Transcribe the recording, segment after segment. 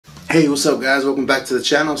Hey, what's up guys? Welcome back to the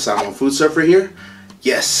channel. Samoan Foodsurfer here.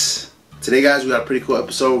 Yes, today guys we got a pretty cool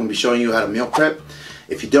episode. We're going to be showing you how to meal prep.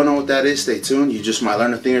 If you don't know what that is, stay tuned. You just might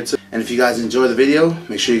learn a thing or two. And if you guys enjoy the video,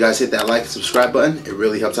 make sure you guys hit that like and subscribe button. It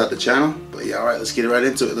really helps out the channel. But yeah, alright, let's get right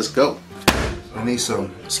into it. Let's go. I need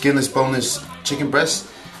some skinless, boneless chicken breasts.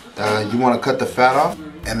 You want to cut the fat off,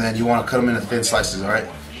 and then you want to cut them into thin slices, alright?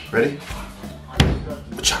 Ready?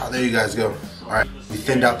 There you guys go. Alright, we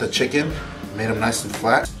thinned out the chicken. Made them nice and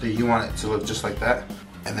flat. You want it to look just like that.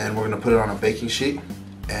 And then we're gonna put it on a baking sheet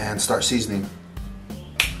and start seasoning.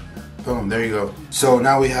 Boom, there you go. So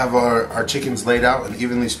now we have our chickens laid out and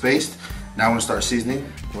evenly spaced. Now we're gonna start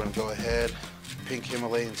seasoning. We're gonna go ahead, pink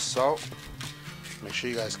Himalayan salt. Make sure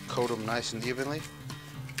you guys coat them nice and evenly.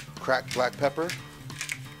 Cracked black pepper.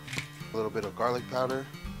 A little bit of garlic powder.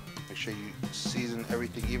 Make sure you season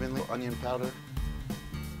everything evenly. Onion powder.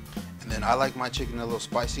 And then I like my chicken a little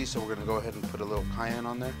spicy, so we're going to go ahead and put a little cayenne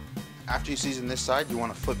on there. After you season this side, you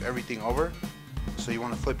want to flip everything over. So you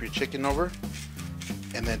want to flip your chicken over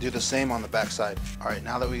and then do the same on the back side. Alright,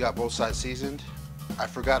 now that we got both sides seasoned, I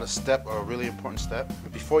forgot a step, a really important step.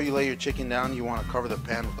 Before you lay your chicken down, you want to cover the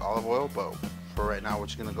pan with olive oil, but for right now we're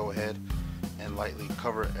just going to go ahead and lightly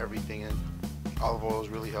cover everything in. Olive oil is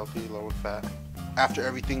really healthy, low in fat. After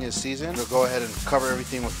everything is seasoned, we'll go ahead and cover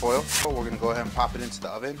everything with foil. We're going to go ahead and pop it into the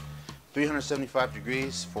oven. 375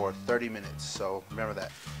 degrees for 30 minutes, so remember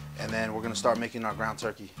that. And then we're going to start making our ground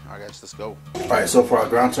turkey. Alright guys, let's go. Alright, so for our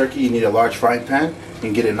ground turkey, you need a large frying pan. You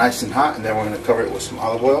can get it nice and hot, and then we're going to cover it with some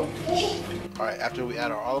olive oil. Alright, after we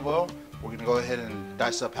add our olive oil, we're going to go ahead and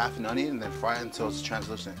dice up half an onion and then fry it until it's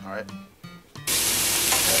translucent. Alright. Then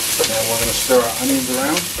we're going to stir our onions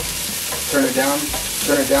around. Turn it down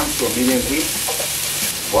to a medium heat.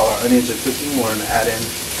 While our onions are cooking, we're going to add in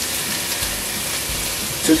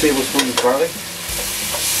 2 tablespoons of garlic.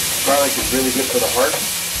 Garlic is really good for the heart.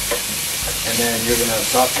 And then you're going to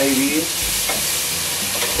saute these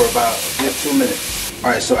for about a good 2 minutes.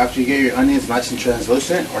 Alright, so after you get your onions nice and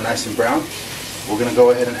translucent or nice and brown, we're going to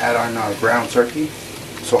go ahead and add on our ground turkey.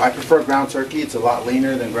 So I prefer ground turkey. It's a lot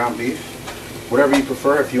leaner than ground beef. Whatever you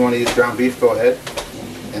prefer. If you want to use ground beef, go ahead.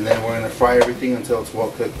 And then we're going to fry everything until it's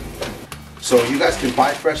well cooked. So you guys can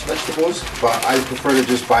buy fresh vegetables, but I prefer to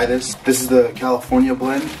just buy this. This is the California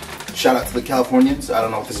blend. Shout out to the Californians. I don't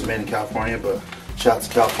know if this is made in California, but shout out to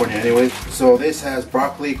California anyway. So this has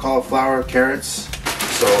broccoli, cauliflower, carrots.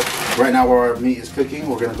 So right now while our meat is cooking,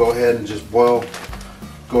 we're gonna go ahead and just boil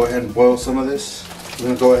some of this. We're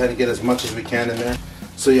gonna go ahead and get as much as we can in there.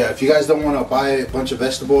 So yeah, if you guys don't want to buy a bunch of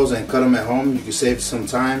vegetables and cut them at home, you can save some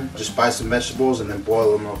time. Just buy some vegetables and then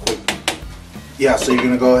boil them real quick. Yeah, so you're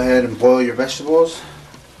going to go ahead and boil your vegetables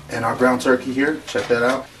and our ground turkey here. Check that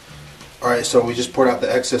out. Alright, so we just poured out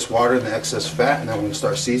the excess water and the excess fat, and then we're going to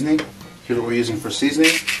start seasoning. Here's what we're using for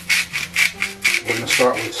seasoning. We're going to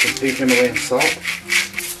start with some pink Himalayan salt,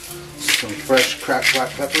 some fresh cracked black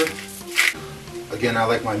pepper. Again, I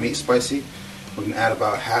like my meat spicy. We're going to add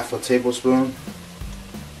about half a tablespoon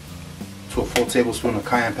to a full tablespoon of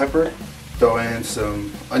cayenne pepper. Throw in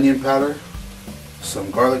some onion powder, some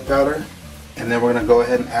garlic powder. And then we're going to go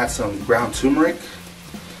ahead and add some ground turmeric.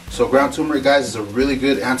 So ground turmeric, guys, is a really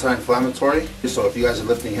good anti-inflammatory. So if you guys are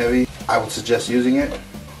lifting heavy, I would suggest using it.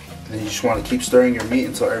 And then you just want to keep stirring your meat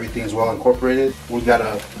until everything is well incorporated. We got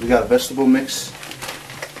a vegetable mix.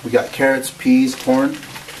 We got carrots, peas, corn.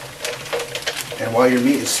 And while your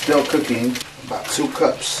meat is still cooking, about 2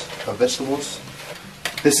 cups of vegetables.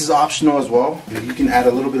 This is optional as well. You can add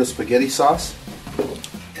a little bit of spaghetti sauce,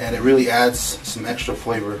 and it really adds some extra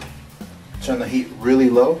flavor. Turn the heat really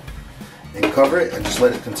low and cover it and just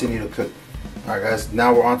let it continue to cook. Alright guys,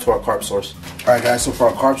 now we're on to our carb source. Alright guys, so for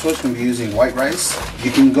our carb source, we're going to be using white rice. You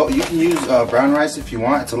can use brown rice if you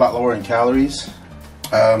want. It's a lot lower in calories.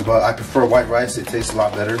 But I prefer white rice. It tastes a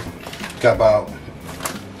lot better. Got about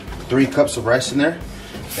 3 cups of rice in there.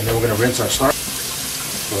 And then we're going to rinse our starch.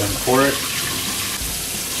 Go ahead and pour it.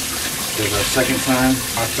 There's our second time,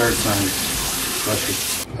 our third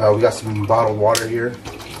time. We got some bottled water here.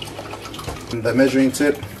 The measuring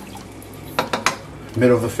tip,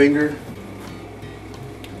 middle of the finger.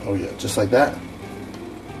 Oh yeah, just like that.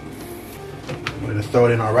 We're gonna throw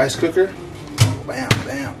it in our rice cooker. Bam,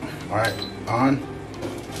 bam. All right, on.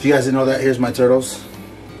 If you guys didn't know that, here's my turtles.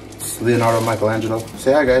 It's Leonardo Michelangelo.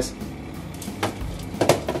 Say hi, guys.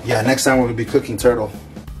 Yeah, next time we're gonna be cooking turtle.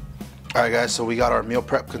 All right, guys. So we got our meal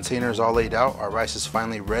prep containers all laid out. Our rice is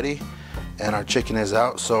finally ready, and our chicken is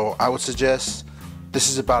out. So I would suggest. This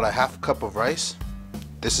is about a half cup of rice.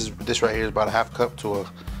 This right here is about a half cup to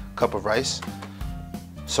a cup of rice.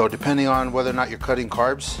 So depending on whether or not you're cutting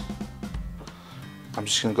carbs, I'm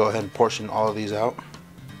just gonna go ahead and portion all of these out.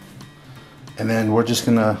 And then we're just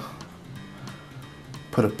gonna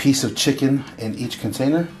put a piece of chicken in each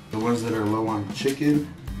container. The ones that are low on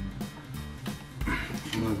chicken,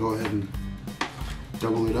 I'm gonna go ahead and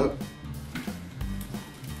double it up.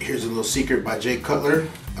 Here's a little secret by Jay Cutler,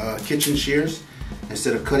 kitchen shears.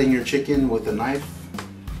 Instead of cutting your chicken with a knife,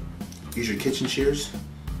 use your kitchen shears.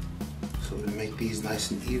 So to make these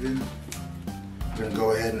nice and even, we're gonna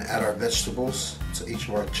go ahead and add our vegetables to each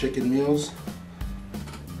of our chicken meals.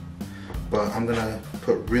 But I'm gonna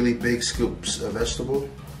put really big scoops of vegetable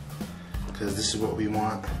because this is what we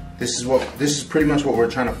want. This is pretty much what we're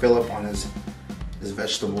trying to fill up on is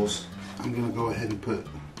vegetables. I'm gonna go ahead and put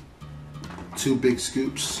 2 big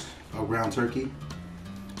scoops of ground turkey.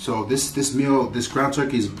 So this ground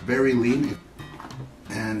turkey is very lean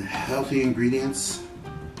and healthy ingredients,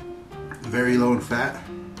 very low in fat,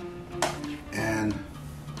 and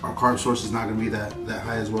our carb source is not gonna be that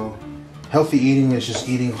high as well. Healthy eating is just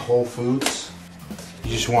eating whole foods.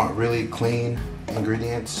 You just want really clean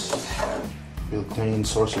ingredients, really clean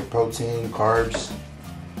source of protein, carbs,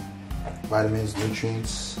 vitamins,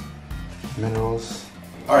 nutrients, minerals.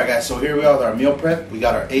 Alright guys, so here we are with our meal prep. We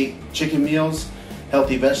got our 8 chicken meals,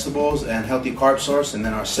 healthy vegetables and healthy carb source, and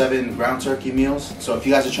then our 7 ground turkey meals. So if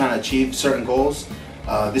you guys are trying to achieve certain goals,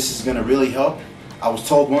 this is going to really help. I was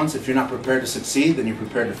told once, if you're not prepared to succeed, then you're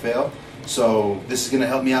prepared to fail. So this is going to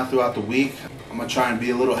help me out throughout the week. I'm going to try and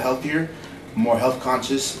be a little healthier, more health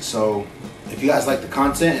conscious. So if you guys like the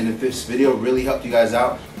content and if this video really helped you guys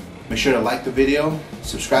out, make sure to like the video,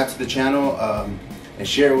 subscribe to the channel, and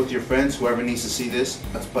share it with your friends, whoever needs to see this.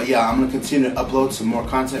 But yeah, I'm going to continue to upload some more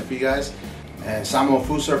content for you guys. And Samoan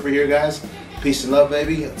Foodsurfer here, guys. Peace and love,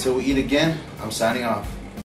 baby. Until we eat again, I'm signing off.